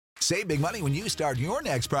Save big money when you start your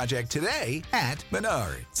next project today at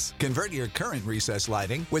Menards. Convert your current recessed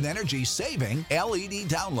lighting with energy-saving LED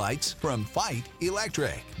downlights from Fight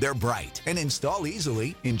Electric. They're bright and install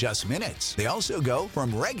easily in just minutes. They also go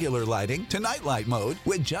from regular lighting to nightlight mode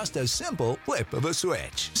with just a simple flip of a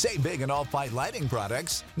switch. Save big on all Fight lighting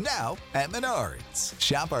products now at Menards.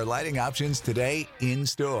 Shop our lighting options today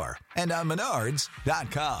in-store and on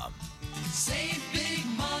Menards.com. Save big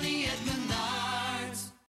money at Menards.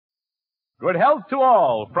 Good health to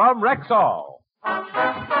all from Rexall.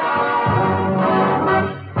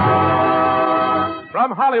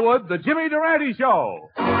 From Hollywood, The Jimmy Durante Show.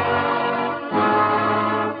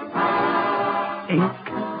 Ink,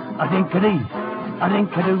 a dinkity, a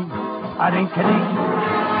dinkadoo, a dinkity.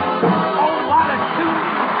 Oh, what a shoot!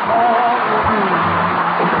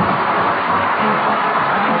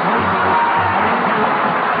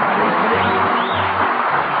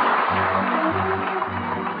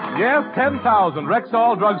 Yes, 10,000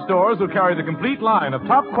 Rexall drugstores who carry the complete line of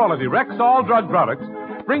top-quality Rexall drug products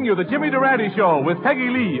bring you the Jimmy Durante Show with Peggy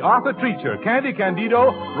Lee, Arthur Treacher, Candy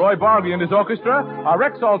Candido, Roy Barkley and his orchestra, our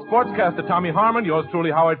Rexall sportscaster Tommy Harmon, yours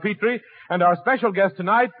truly Howard Petrie, and our special guest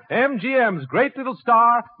tonight, MGM's great little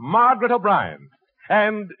star, Margaret O'Brien.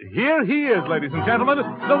 And here he is, ladies and gentlemen,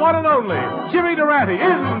 the one and only Jimmy Durante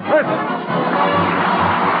in person.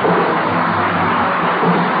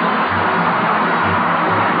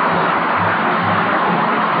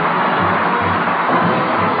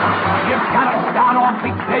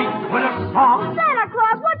 Big day with a song. Santa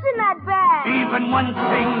Claus, what's in that bag? Even when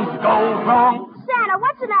things go wrong, Santa,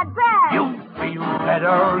 what's in that bag? you feel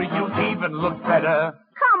better, you even look better.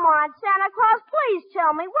 Come on, Santa Claus, please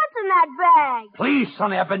tell me, what's in that bag? Please,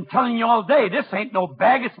 Sonny, I've been telling you all day, this ain't no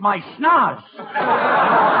bag, it's my schnoz.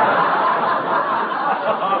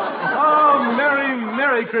 Oh,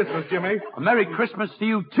 Merry Christmas, Jimmy. A Merry Christmas to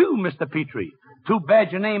you, too, Mr. Petrie. Too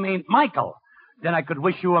bad your name ain't Michael. Then I could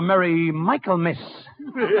wish you a Merry Michaelmas.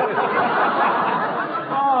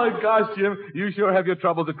 Oh, gosh, Jim, you sure have your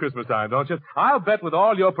troubles at Christmas time, don't you? I'll bet with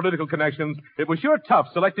all your political connections, it was sure tough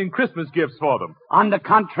selecting Christmas gifts for them. On the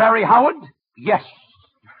contrary, Howard, yes.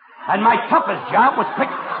 And my toughest job was pick...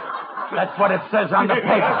 That's what it says on the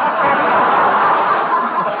paper.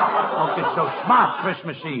 Don't get so smart,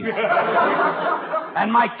 Christmas Eve.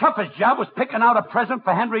 And my toughest job was picking out a present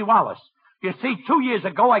for Henry Wallace. You see, 2 years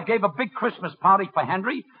ago, I gave a big Christmas party for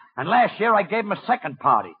Henry, and last year I gave him a second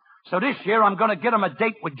party. So this year I'm going to get him a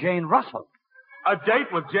date with Jane Russell. A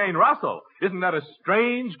date with Jane Russell? Isn't that a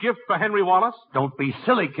strange gift for Henry Wallace? Don't be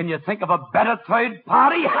silly. Can you think of a better third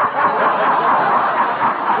party?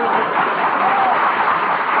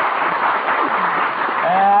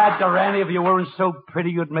 Durante, if you weren't so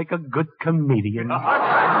pretty, you'd make a good comedian.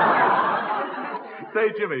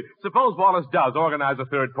 Say, Jimmy, suppose Wallace does organize a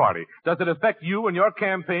third party. Does it affect you and your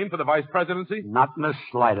campaign for the vice presidency? Not in the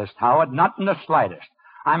slightest, Howard. Not in the slightest.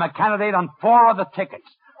 I'm a candidate on 4 of the tickets.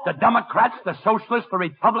 The Democrats, the Socialists, the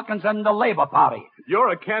Republicans, and the Labor Party.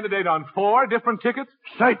 You're a candidate on 4 different tickets?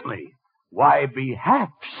 Certainly. Why be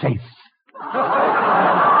half safe? Well,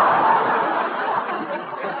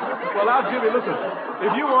 now, Jimmy, listen.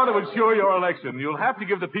 If you want to ensure your election, you'll have to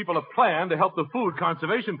give the people a plan to help the food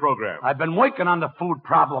conservation program. I've been working on the food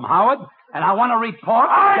problem, Howard, and I want to report...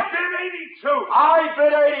 I bid 82. I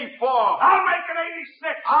bid 84. I'll make it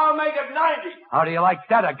 86. I'll make it 90. How do you like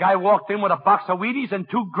that? A guy walked in with a box of Wheaties and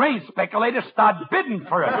 2 grain speculators started bidding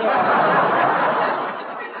for it.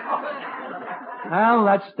 Well,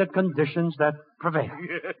 that's the conditions that prevail.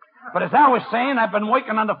 But as I was saying, I've been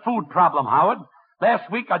working on the food problem, Howard. Last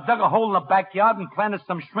week, I dug a hole in the backyard and planted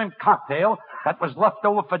some shrimp cocktail that was left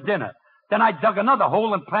over for dinner. Then I dug another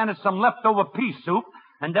hole and planted some leftover pea soup.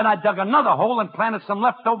 And then I dug another hole and planted some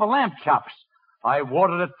leftover lamb chops. I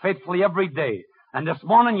watered it faithfully every day. And this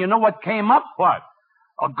morning, you know what came up? What?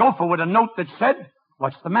 A gopher with a note that said,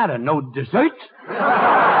 "What's the matter, no dessert?"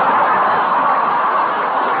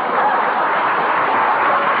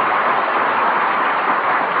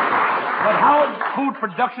 But Howard, food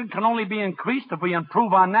production can only be increased if we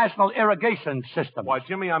improve our national irrigation system. Why,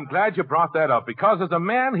 Jimmy, I'm glad you brought that up, because there's a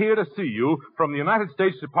man here to see you from the United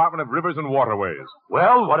States Department of Rivers and Waterways.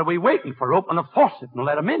 Well, what are we waiting for? Open the faucet and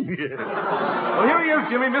let him in. Well, here he is,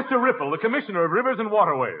 Jimmy, Mr. Ripple, the Commissioner of Rivers and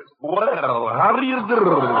Waterways. Well, how do you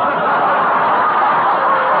do?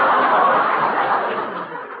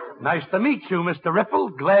 Nice to meet you, Mr. Ripple.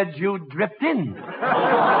 Glad you dripped in.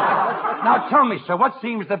 Now, tell me, sir, what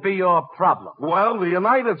seems to be your problem? Well, the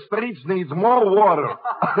United States needs more water.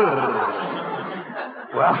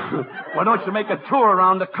 Well, why don't you make a tour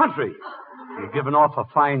around the country? You're giving off a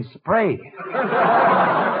fine spray.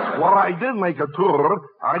 Well, I did make a tour.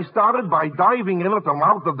 I started by diving in at the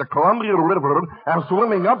mouth of the Columbia River and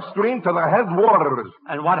swimming upstream to the headwaters.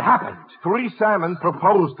 And what happened? 3 salmon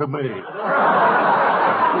proposed to me.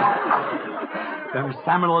 Them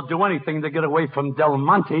salmon will do anything to get away from Del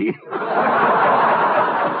Monte.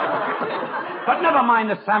 But never mind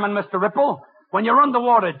the salmon, Mr. Ripple. When you're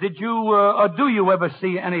underwater, did you or do you ever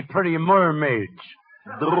see any pretty mermaids?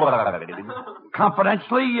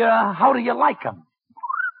 Confidentially, how do you like them?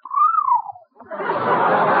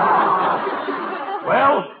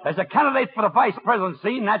 Well, as a candidate for the vice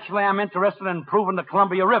presidency, naturally I'm interested in improving the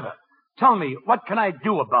Columbia River. Tell me, what can I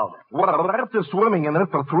do about it? Well, after swimming in it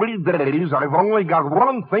for 3 days, I've only got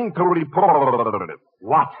one thing to report.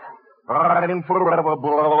 What? I'm forever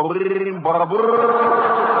blowing,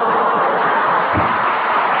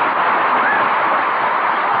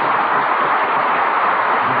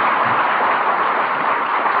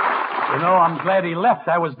 You know, I'm glad he left.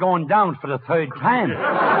 I was going down for the 3rd time.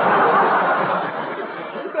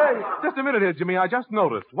 Hey, just a minute here, Jimmy. I just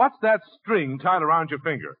noticed. What's that string tied around your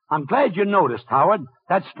finger? I'm glad you noticed, Howard.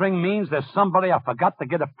 That string means there's somebody I forgot to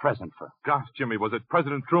get a present for. Gosh, Jimmy, was it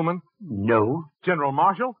President Truman? No. General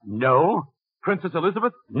Marshall? No. Princess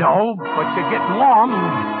Elizabeth? No, but you're getting warm.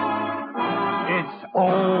 It's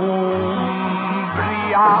Umbriago.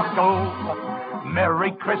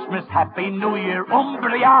 Merry Christmas, Happy New Year,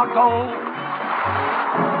 Umbriago.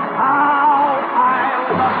 How I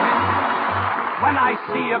love him. When I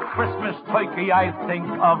see a Christmas turkey, I think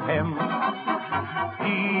of him.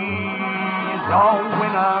 He's a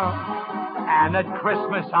winner. And at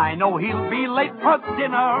Christmas, I know he'll be late for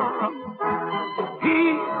dinner.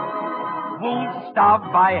 He won't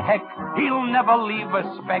starve by heck. He'll never leave a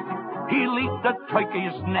speck. He'll eat the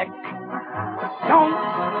turkey's neck. Don't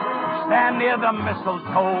stand near the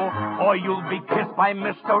mistletoe, or you'll be kissed by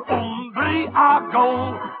Mr.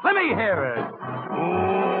 Umbriago. Let me hear it.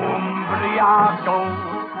 Umbriago.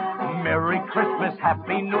 Merry Christmas,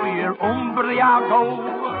 Happy New Year, Umbriago.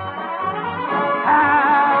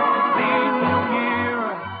 Happy New Year,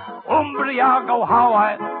 Umbriago.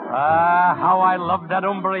 How I love that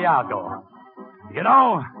Umbriago. You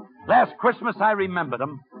know, last Christmas I remembered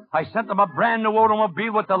him. I sent them a brand new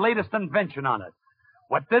automobile with the latest invention on it.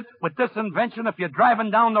 With this invention, if you're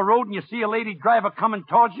driving down the road and you see a lady driver coming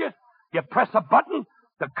towards you, you press a button,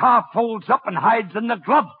 the car folds up and hides in the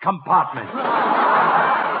glove compartment.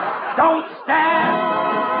 Don't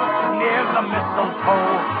stand near the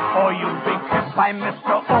mistletoe, or you'll be kissed by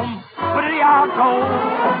Mr. Umbriago.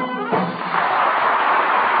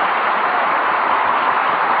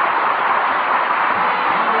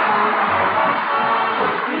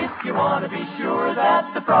 You want to be sure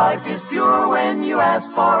that the product is pure when you ask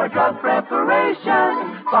for a drug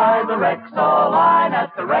preparation. Buy the Rexall line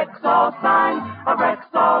at the Rexall sign of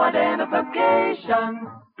Rexall identification.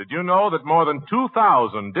 Did you know that more than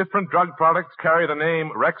 2,000 different drug products carry the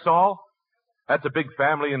name Rexall? That's a big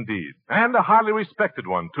family indeed, and a highly respected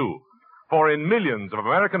one, too. For in millions of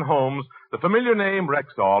American homes, the familiar name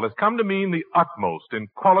Rexall has come to mean the utmost in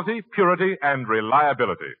quality, purity, and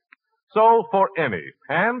reliability. So, for any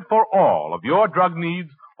and for all of your drug needs,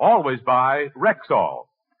 always buy Rexall.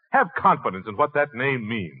 Have confidence in what that name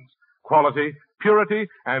means. Quality, purity,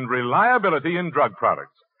 and reliability in drug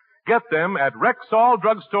products. Get them at Rexall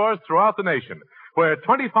drugstores throughout the nation, where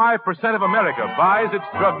 25% of America buys its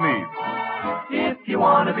drug needs. If you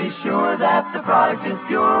want to be sure that the product is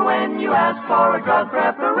pure when you ask for a drug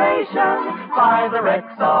preparation, buy the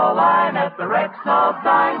Rexall line at the Rexall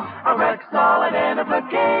sign of Rexall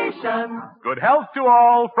identification. Good health to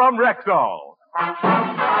all from Rexall.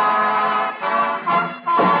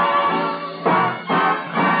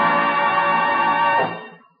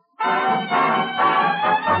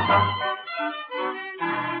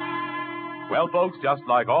 Well, folks, just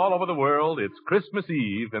like all over the world, it's Christmas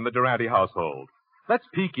Eve in the Durante household. Let's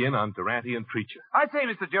peek in on Durante and Treacher. I say,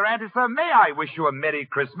 Mr. Durante, sir, may I wish you a Merry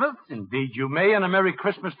Christmas? Indeed you may, and a Merry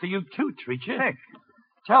Christmas to you, too, Treacher. Thanks.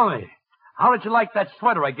 Tell me, how did you like that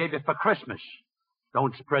sweater I gave you for Christmas?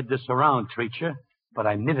 Don't spread this around, Treacher, but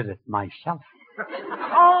I knitted it myself.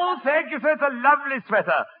 Oh, thank you, sir. It's a lovely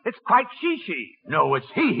sweater. It's quite she-she. No, it's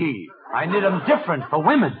he-he. I knit them different for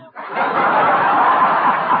women.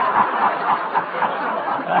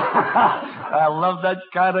 I love that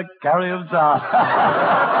kind of carry-ons on.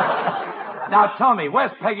 Now, tell me,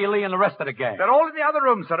 where's Peggy Lee and the rest of the gang? They're all in the other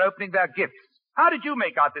room, sir, opening their gifts. How did you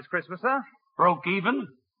make out this Christmas, sir? Broke even,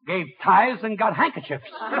 gave tithes, and got handkerchiefs.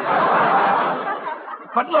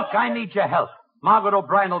 But look, I need your help. Margaret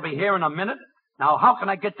O'Brien will be here in a minute, Now, how can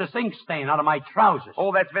I get this ink stain out of my trousers?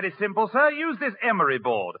 Oh, that's very simple, sir. Use this emery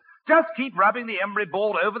board. Just keep rubbing the emery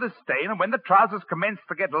board over the stain, and when the trousers commence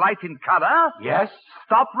to get light in color... Yes?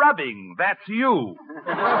 Stop rubbing. That's you.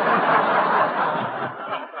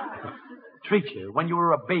 Treacher, when you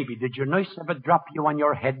were a baby, did your nurse ever drop you on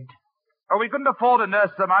your head? Oh, we couldn't afford a nurse,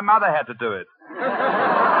 so my mother had to do it.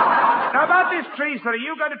 Now, about this tree, sir, are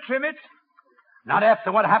you going to trim it? Not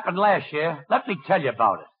after what happened last year. Let me tell you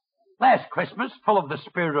about it. Last Christmas, full of the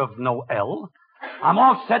spirit of Noel, I'm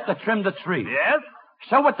all set to trim the tree. Yes?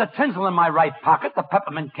 So with the tinsel in my right pocket, the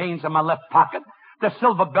peppermint canes in my left pocket, the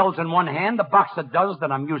silver bells in one hand, the box of does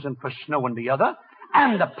that I'm using for snow in the other,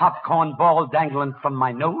 and the popcorn ball dangling from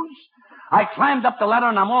my nose, I climbed up the ladder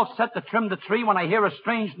and I'm all set to trim the tree when I hear a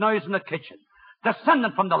strange noise in the kitchen.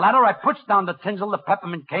 Descending from the ladder, I push down the tinsel, the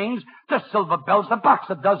peppermint canes, the silver bells, the box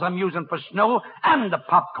of does I'm using for snow, and the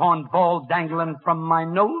popcorn ball dangling from my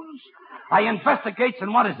nose. I investigates,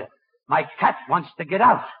 and what is it? My cat wants to get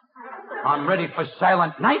out. I'm ready for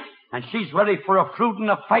silent night, and she's ready for a fruitin',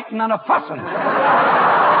 a fightin', and a fussin'.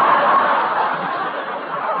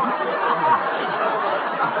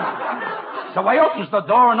 So I opens the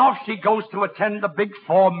door, and off she goes to attend the Big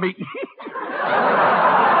Four meeting.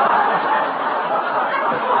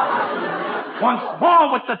 Once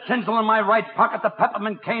more with the tinsel in my right pocket, the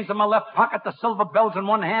peppermint canes in my left pocket, the silver bells in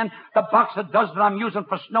one hand, the box of does that I'm using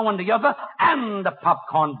for snow in the other, and the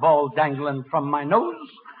popcorn ball dangling from my nose.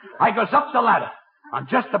 I goes up the ladder. I'm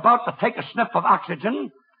just about to take a sniff of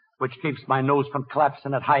oxygen, which keeps my nose from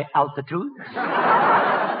collapsing at high altitudes.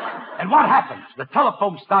 And what happens? The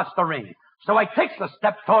telephone starts to ring. So I takes a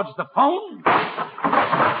step towards the phone.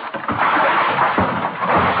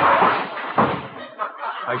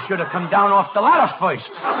 I should have come down off the ladder first.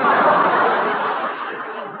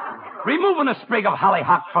 Removing a sprig of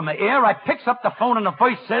hollyhock from the air, I picks up the phone and the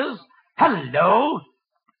voice says, "Hello?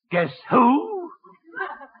 Guess who?"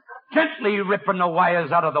 Gently ripping the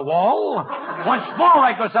wires out of the wall. Once more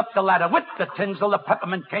I goes up the ladder with the tinsel, the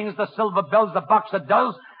peppermint canes, the silver bells, the box of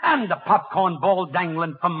does, and the popcorn ball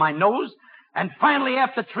dangling from my nose. And finally,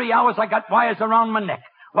 after 3 hours, I got wires around my neck,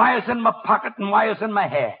 wires in my pocket, and wires in my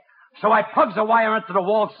hair. So I plugs a wire into the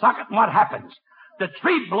wall socket, and what happens? The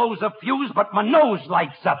tree blows a fuse, but my nose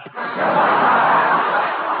lights up.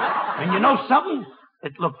 And you know something?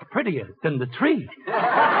 It looked prettier than the tree.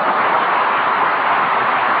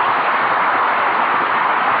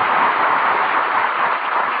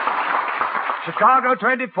 Chicago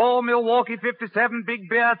 24, Milwaukee 57, Big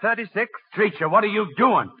Bear 36. Treacher, what are you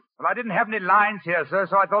doing? Well, I didn't have any lines here, sir,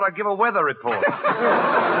 so I thought I'd give a weather report.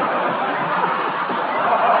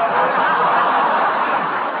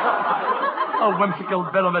 A whimsical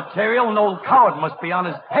bit of material. An old coward must be on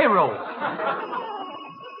his payroll.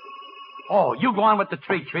 Oh, you go on with the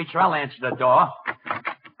tree, Treacher. I'll answer the door.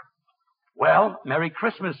 Well, Merry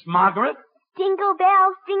Christmas, Margaret. Jingle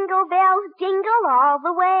bells, jingle all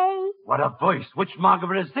the way. What a voice. Which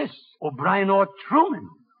Margaret is this? O'Brien or Truman?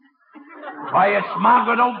 Why, it's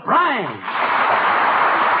Margaret O'Brien.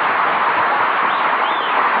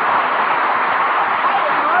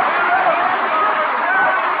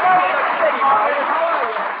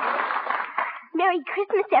 Merry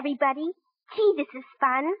Christmas, everybody. Gee, this is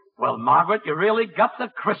fun. Well, Margaret, you really got the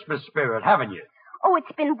Christmas spirit, haven't you? Oh,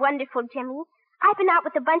 it's been wonderful, Jimmy. I've been out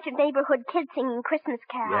with a bunch of neighborhood kids singing Christmas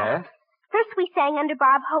carols. Yes? First we sang under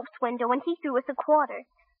Bob Hope's window, and he threw us a quarter.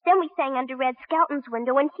 Then we sang under Red Skelton's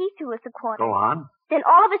window, and he threw us a quarter. Go on. Then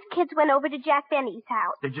all of us kids went over to Jack Benny's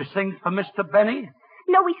house. Did you sing for Mr. Benny?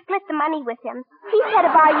 No, we split the money with him. He's head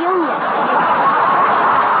of our union.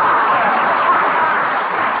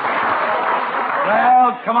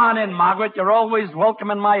 Well, come on in, Margaret. You're always welcome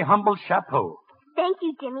in my humble chapeau. Thank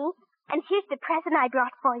you, Jimmy. And here's the present I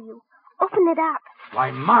brought for you. Open it up.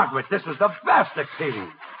 Why, Margaret, this is the best of kitty.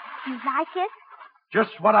 You like it?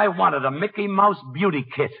 Just what I wanted, a Mickey Mouse beauty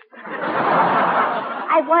kit.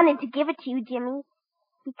 I wanted to give it to you, Jimmy,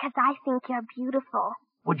 because I think you're beautiful.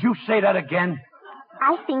 Would you say that again?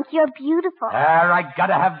 I think you're beautiful. I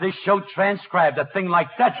gotta have this show transcribed. A thing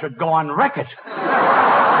like that should go on record.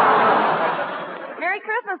 Merry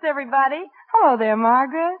Christmas, everybody. Hello there,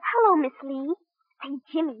 Margaret. Hello, Miss Lee. Say,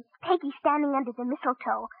 Jimmy, Peggy's standing under the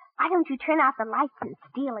mistletoe. Why don't you turn out the lights and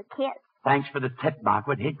steal a kiss? Thanks for the tip,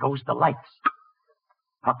 Margaret. Here goes the lights.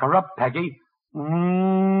 Pucker up, Peggy.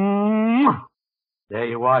 Mm-hmm. There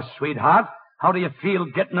you are, sweetheart. How do you feel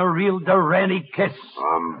getting a real Durante kiss?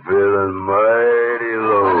 I'm feeling mighty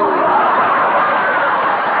low.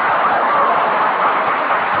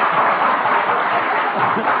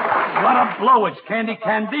 What a blow. It's Candy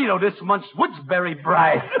Candido, this month's Woodsbury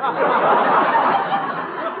bride.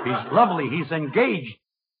 He's lovely. He's engaged.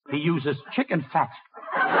 He uses chicken fat.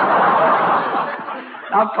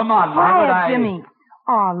 Now, come on, Margaret. Quiet, Jimmy.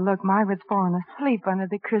 Oh, look, Margaret's fallen asleep under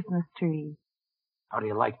the Christmas tree. How do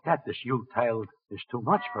you like that? This Yuletide is too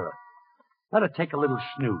much for her. Let her take a little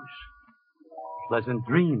snooze. Pleasant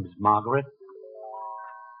dreams, Margaret.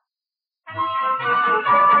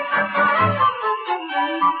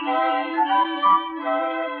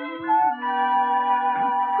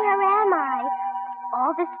 Where am I?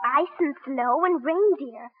 All this ice and snow and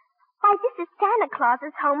reindeer. Why, this is Santa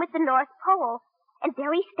Claus's home at the North Pole. And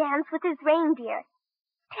there he stands with his reindeer.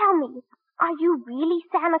 Tell me, are you really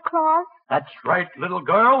Santa Claus? That's right, little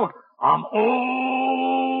girl. I'm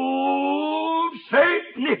old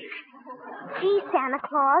Saint Nick. Gee, Santa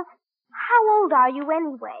Claus, how old are you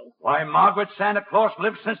anyway? Why, Margaret, Santa Claus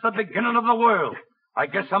lived since the beginning of the world. I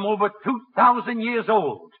guess I'm over 2,000 years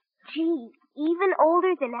old. Gee, even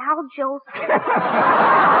older than Al Jolson.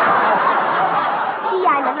 Gee,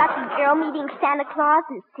 I'm a lucky girl meeting Santa Claus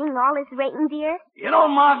and seeing all his reindeer. You know,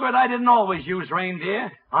 Margaret, I didn't always use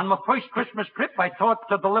reindeer. On my first Christmas trip, I thought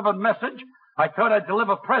to deliver a message, I thought I'd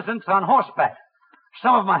deliver presents on horseback.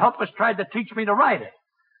 Some of my helpers tried to teach me to ride it.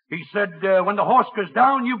 He said, when the horse goes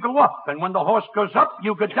down, you go up. And when the horse goes up,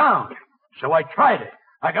 you go down. So I tried it.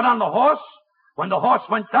 I got on the horse. When the horse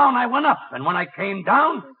went down, I went up. And when I came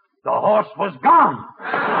down, the horse was gone.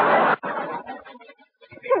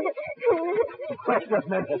 Wait a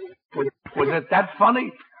minute. Was it that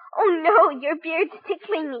funny? Oh, no, your beard's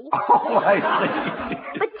tickling me. Oh, I see.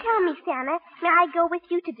 But tell me, Santa, may I go with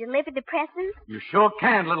you to deliver the presents? You sure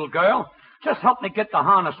can, little girl. Just help me get the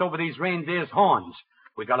harness over these reindeer's horns.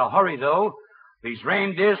 We gotta hurry, though. These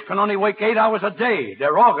reindeers can only work 8 hours a day.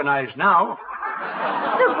 They're organized now.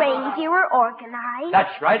 The reindeer are organized.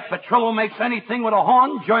 That's right. Patrol who makes anything with a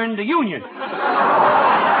horn join the union. But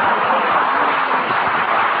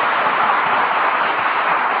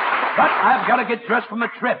I've got to get dressed for my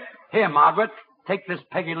trip. Here, Margaret, take this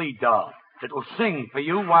Peggy Lee doll. It'll sing for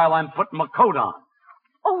you while I'm putting my coat on.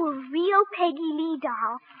 Oh, a real Peggy Lee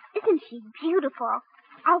doll. Isn't she beautiful?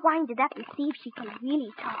 I'll wind it up and see if she can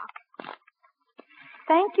really talk.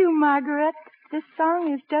 Thank you, Margaret. This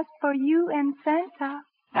song is just for you and Santa.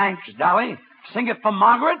 Thanks, Dolly. Sing it for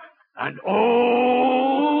Margaret and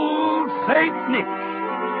old Saint Nick.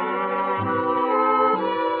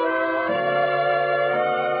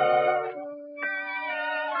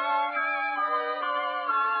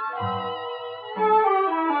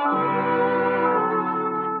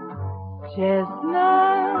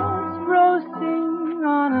 Chestnuts roasting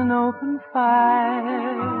on an open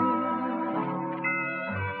fire.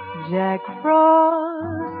 Jack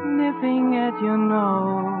Frost nipping at your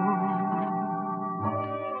nose.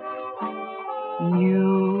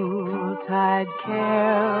 Yuletide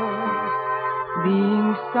carols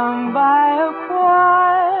being sung by a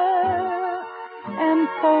choir. And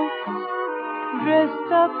folks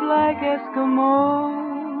dressed up like Eskimos.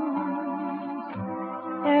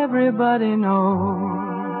 Everybody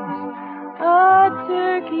knows a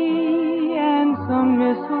turkey and some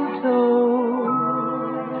mistletoe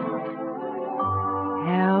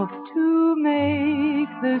help to make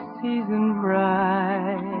the season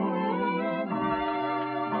bright.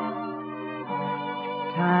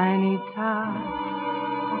 Tiny tots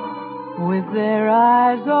with their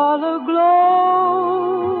eyes all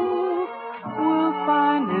aglow will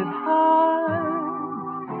find it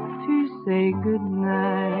hard to say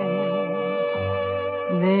goodnight.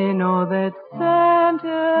 They know that Santa's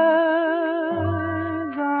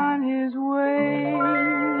on his way.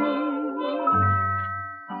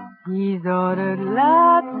 He's ordered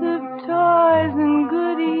lots of toys and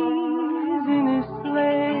goodies in his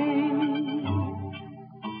sleigh.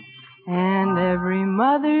 And every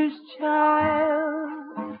mother's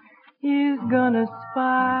child is gonna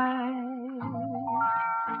spy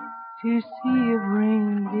to see if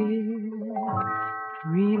reindeer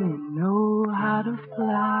really know how to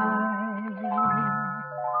fly.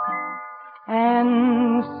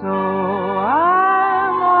 And so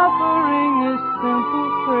I'm offering this simple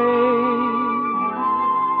phrase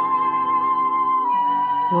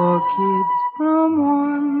for kids from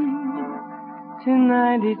 1 to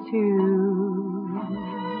 92.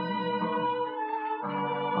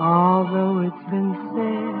 Although it's been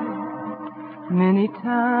said many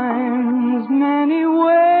times, many ways,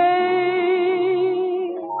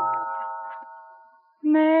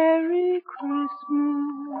 Merry Christmas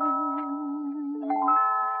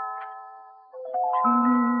to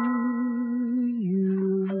you.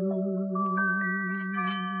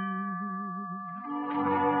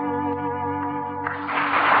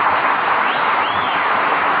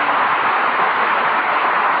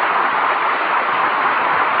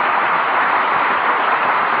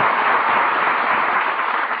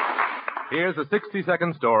 here's a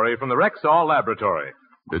 60-second story from the Rexall Laboratory.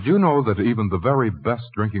 Did you know that even the very best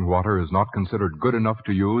drinking water is not considered good enough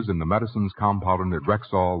to use in the medicines compounded at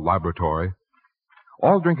Rexall Laboratory?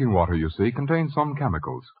 All drinking water, you see, contains some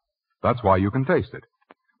chemicals. That's why you can taste it.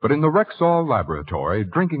 But in the Rexall Laboratory,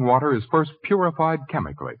 drinking water is first purified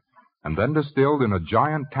chemically and then distilled in a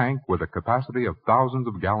giant tank with a capacity of thousands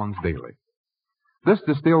of gallons daily. This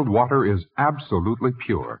distilled water is absolutely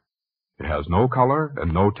pure. It has no color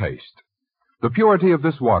and no taste. The purity of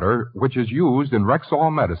this water, which is used in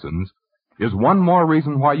Rexall medicines, is one more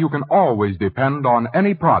reason why you can always depend on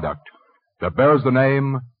any product that bears the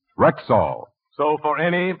name Rexall. So for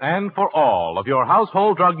any and for all of your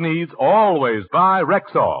household drug needs, always buy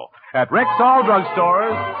Rexall at Rexall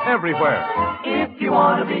drugstores everywhere. If you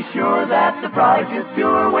want to be sure that the product is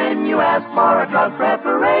pure when you ask for a drug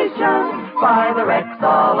preparation, buy the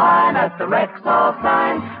Rexall line at the Rexall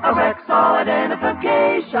sign, a Rexall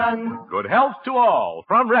identification. Good health to all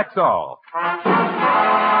from Rexall.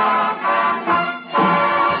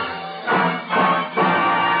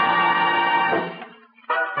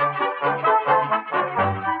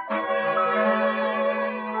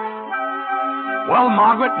 Well,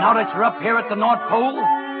 Margaret, now that you're up here at the North Pole,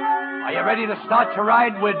 are you ready to start your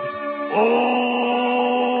ride with Old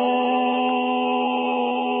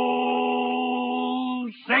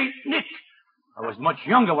St. Nick? I was much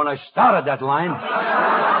younger when I started that line.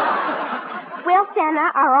 Well,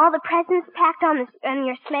 Santa, are all the presents packed on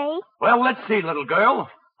your sleigh? Well, let's see, little girl.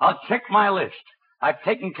 I'll check my list. I've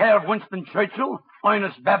taken care of Winston Churchill,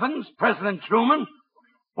 Ernest Bevins, President Truman.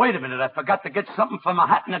 Wait a minute, I forgot to get something for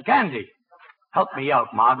Mahatma Gandhi. Help me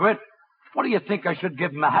out, Margaret. What do you think I should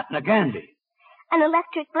give Mahatma Gandhi? An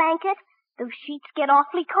electric blanket? Those sheets get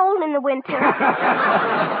awfully cold in the winter.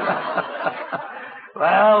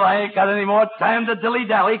 Well, I ain't got any more time to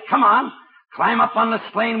dilly-dally. Come on. Climb up on the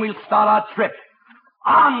sleigh and we'll start our trip.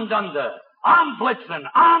 On Dunder, on Blitzen,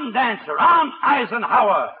 on Dancer, on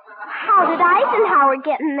Eisenhower. How did Eisenhower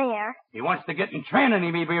get in there? He wants to get in training.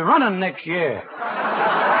 He may be running next year.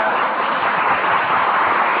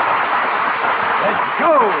 Let's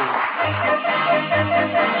go!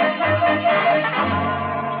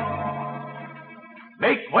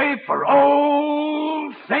 Make way for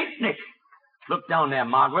Old St. Nick. Look down there,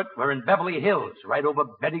 Margaret. We're in Beverly Hills, right over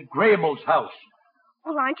Betty Grable's house.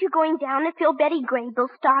 Well, aren't you going down to fill Betty Grable's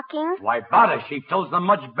stocking? Why, bother, she fills them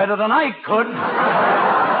much better than I could.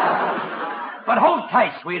 But hold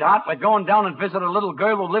tight, sweetheart. We're going down and visit a little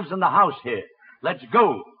girl who lives in the house here. Let's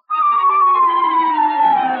go.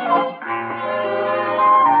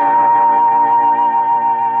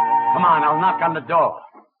 Come on, I'll knock on the door.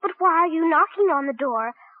 But why are you knocking on the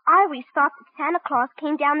door? I always thought that Santa Claus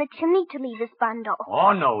came down the chimney to leave his bundle.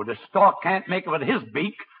 Oh, no, the stork can't make it with his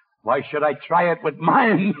beak. Why should I try it with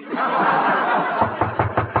mine?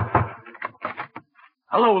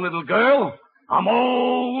 Hello, little girl. I'm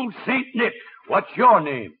Old St. Nick. What's your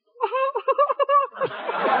name?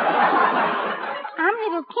 I'm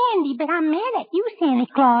Little Candy, but I'm mad at you, Santa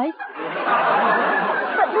Claus.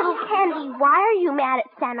 But, Little Candy, why are you mad at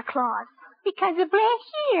Santa Claus? Because of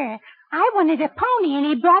last year. I wanted a pony, and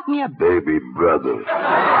he brought me a Baby brother.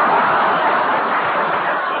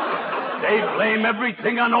 They blame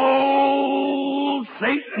everything on Old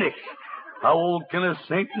St. Nick. How old can a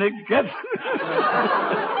St. Nick get?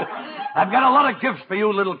 I've got a lot of gifts for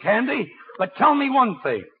you, little Candy. But tell me one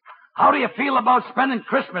thing. How do you feel about spending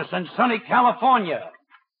Christmas in sunny California?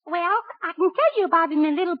 Well, I can tell you about it in a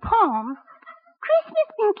little poem. Christmas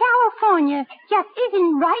in California just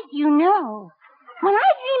isn't right, you know. When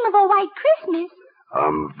I dream of a white Christmas,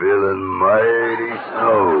 I'm feeling mighty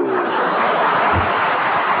snow.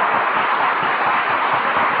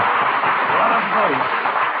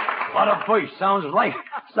 What a voice. Sounds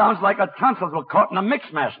like a tonsils were caught in a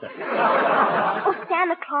mixmaster. Oh,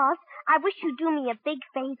 Santa Claus, I wish you'd do me a big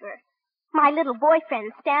favor. My little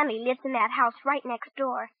boyfriend, Stanley, lives in that house right next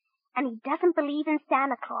door, and he doesn't believe in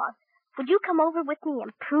Santa Claus. Would you come over with me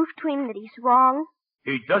and prove to him that he's wrong?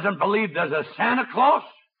 He doesn't believe there's a Santa Claus?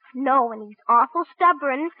 No, and he's awful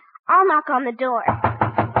stubborn. I'll knock on the door.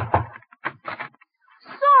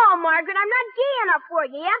 So, Margaret, I'm not gay enough for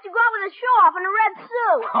you. You have to go out with a show-off in a red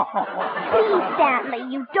suit. Please, Stanley,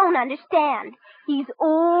 you don't understand. He's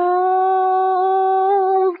Old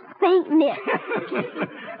St. Nick.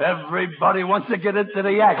 Everybody wants to get into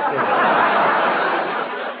the action.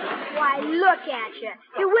 Why, look at you.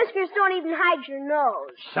 Your whiskers don't even hide your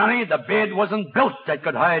nose. Sonny, the beard wasn't built that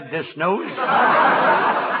could hide this nose.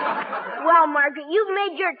 Well, Margaret, you've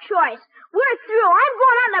made your choice. We're through. I'm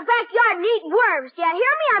going out in the backyard and eat worms. Do you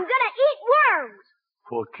hear me? I'm going to eat worms.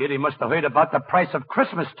 Poor kid, he must have heard about the price of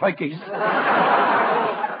Christmas turkeys. Goodbye,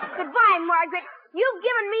 Margaret. You've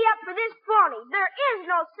given me up for this phony. There is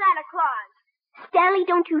no Santa Claus. Stanley,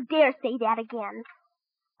 don't you dare say that again.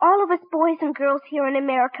 All of us boys and girls here in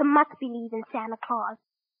America must believe in Santa Claus.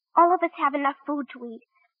 All of us have enough food to eat,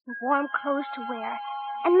 and warm clothes to wear,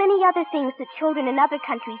 and many other things that children in other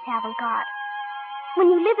countries haven't got.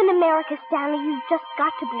 When you live in America, Stanley, you've just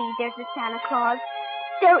got to believe there's a Santa Claus.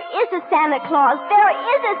 There is a Santa Claus. There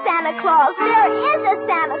is a Santa Claus. There is a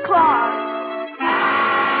Santa Claus.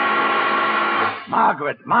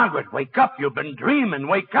 Margaret, wake up. You've been dreaming.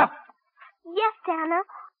 Wake up. Yes, Santa.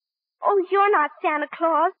 Oh, you're not Santa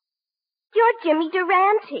Claus. You're Jimmy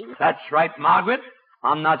Durante. That's right, Margaret.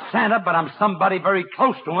 I'm not Santa, but I'm somebody very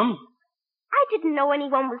close to him. I didn't know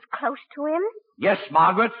anyone was close to him. Yes,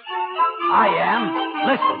 Margaret, I am.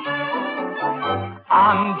 Listen.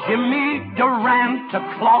 I'm Jimmy Durante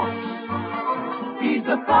Claus. He's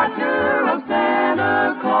the partner of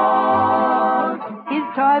Santa Claus. His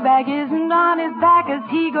toy bag isn't on his back as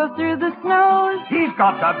he goes through the snow. He's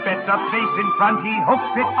got a better place in front. He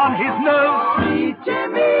hooks it on his nose. He's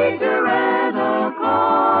Jimmy Durante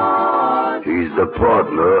Claus. He's the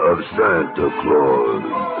partner of Santa Claus.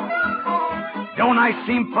 Don't I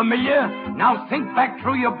seem familiar? Now think back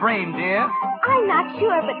through your brain, dear. I'm not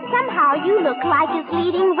sure, but somehow you look like his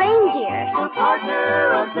leading reindeer. The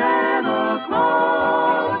partner of Santa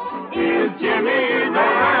Claus is Jimmy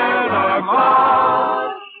Durante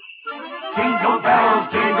Claus. Jingle bells,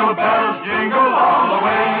 jingle all the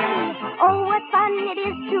way. Oh, what fun it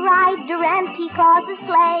is to ride Durante Claus's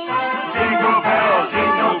sleigh. Jingle bells,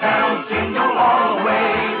 jingle all the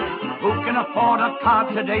way. Who can afford a car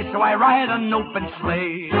today, so I ride an open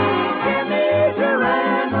sleigh. Jimmy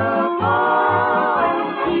Durante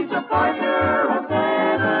Claus, he's the partner of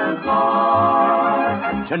Santa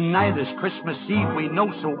Claus. Tonight is Christmas Eve, we know,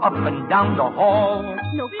 so up and down the hall.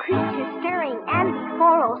 No creature stirring, and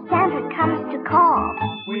before old Santa comes to call.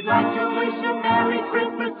 We'd like to wish a Merry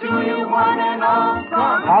Christmas to you one and all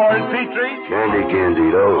from Howard Petrie, Candy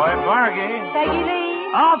Candido. Roy Bargy, Peggy Lee.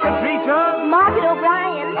 Arthur Treacher, Margaret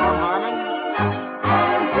O'Brien.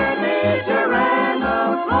 and Jimmy Durante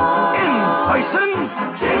Claus. In person,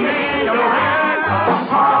 Jimmy Durante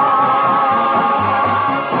Claus.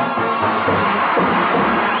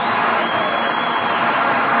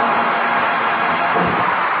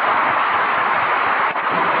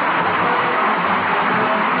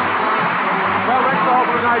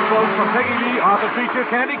 Folks, from Peggy Lee, Arthur Treacher,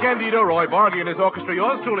 Candy Candido, Roy Bargy and his orchestra,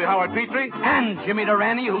 yours truly, Howard Petrie. and Jimmy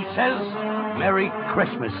Durante, who says, Merry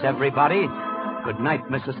Christmas, everybody. Good night,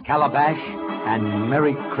 Mrs. Calabash, and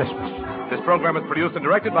Merry Christmas. This program is produced and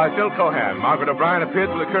directed by Phil Cohan. Margaret O'Brien appeared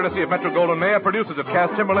through the courtesy of Metro-Goldwyn-Mayer, producers of Cass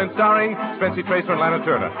Timberland, starring Spency Tracer and Lana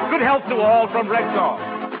Turner. Good health to all from Rexall.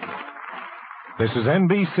 This is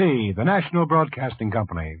NBC, the National Broadcasting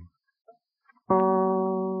Company.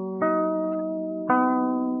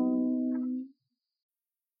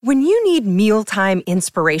 When you need mealtime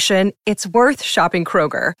inspiration, it's worth shopping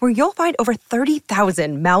Kroger, where you'll find over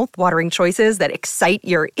 30,000 mouth-watering choices that excite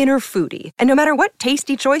your inner foodie. And no matter what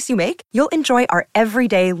tasty choice you make, you'll enjoy our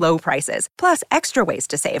everyday low prices, plus extra ways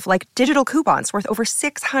to save, like digital coupons worth over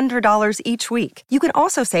 $600 each week. You can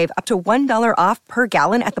also save up to $1 off per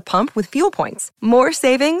gallon at the pump with fuel points. More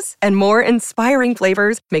savings and more inspiring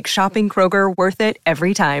flavors make shopping Kroger worth it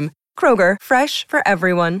every time. Kroger, fresh for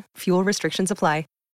everyone. Fuel restrictions apply.